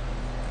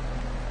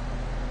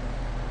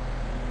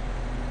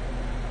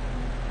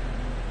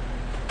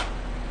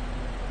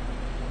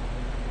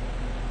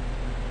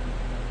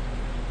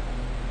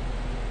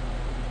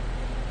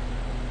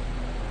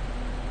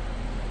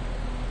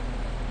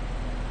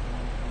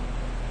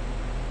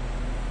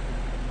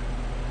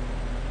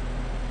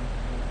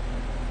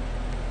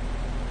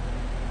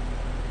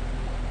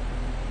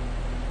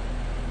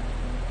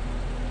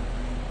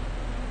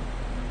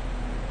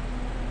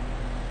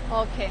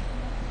 Okay.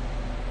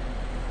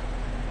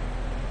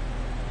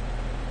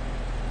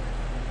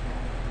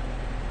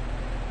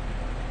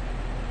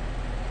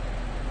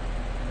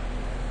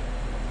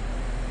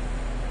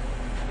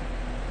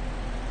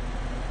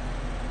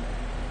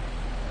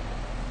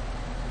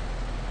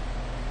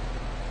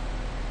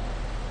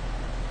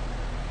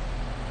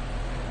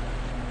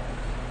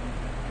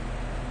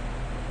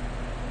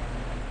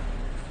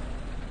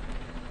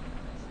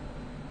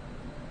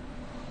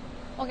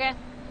 Okay,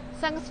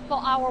 thanks for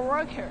our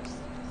workers.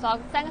 So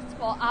thanks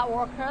for our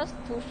workers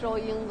to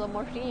showing the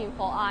machine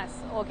for us.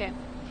 Okay,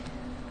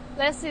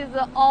 this is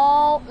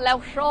all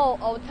live show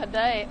of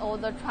today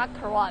of the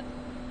tractor one.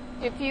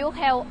 If you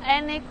have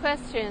any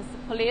questions,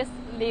 please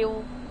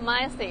leave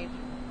message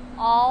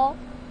or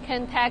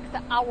contact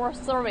our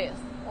service.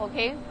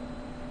 Okay.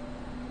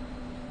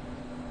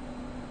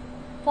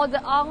 For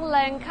the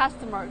online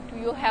customer, do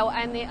you have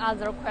any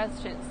other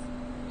questions?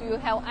 Do you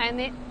have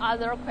any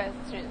other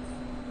questions?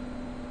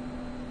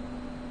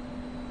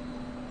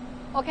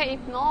 Okay,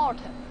 if not,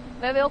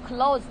 we will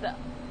close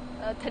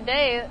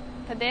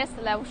today's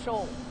live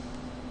show.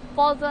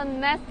 For the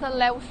next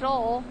live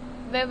show,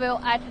 we will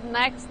at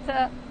next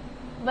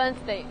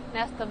Wednesday.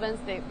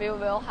 We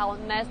will have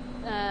next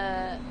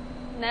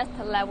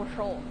live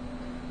show.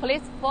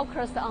 Please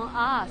focus on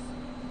us,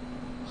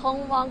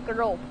 Hongwang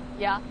Group.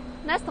 Yeah.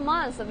 Next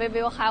month we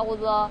will have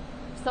the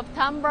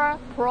September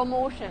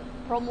promotion.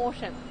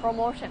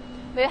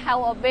 We have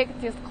a big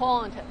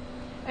discount.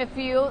 If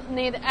you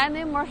need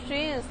any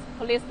machines,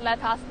 please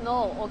let us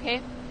know.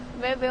 Okay,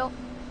 we will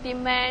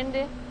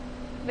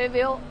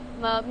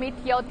meet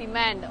your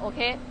demand.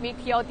 Okay, meet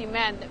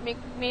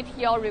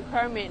your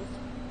requirements.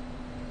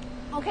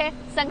 Okay,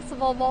 thanks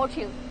for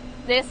watching.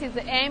 This is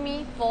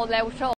Amy for live show.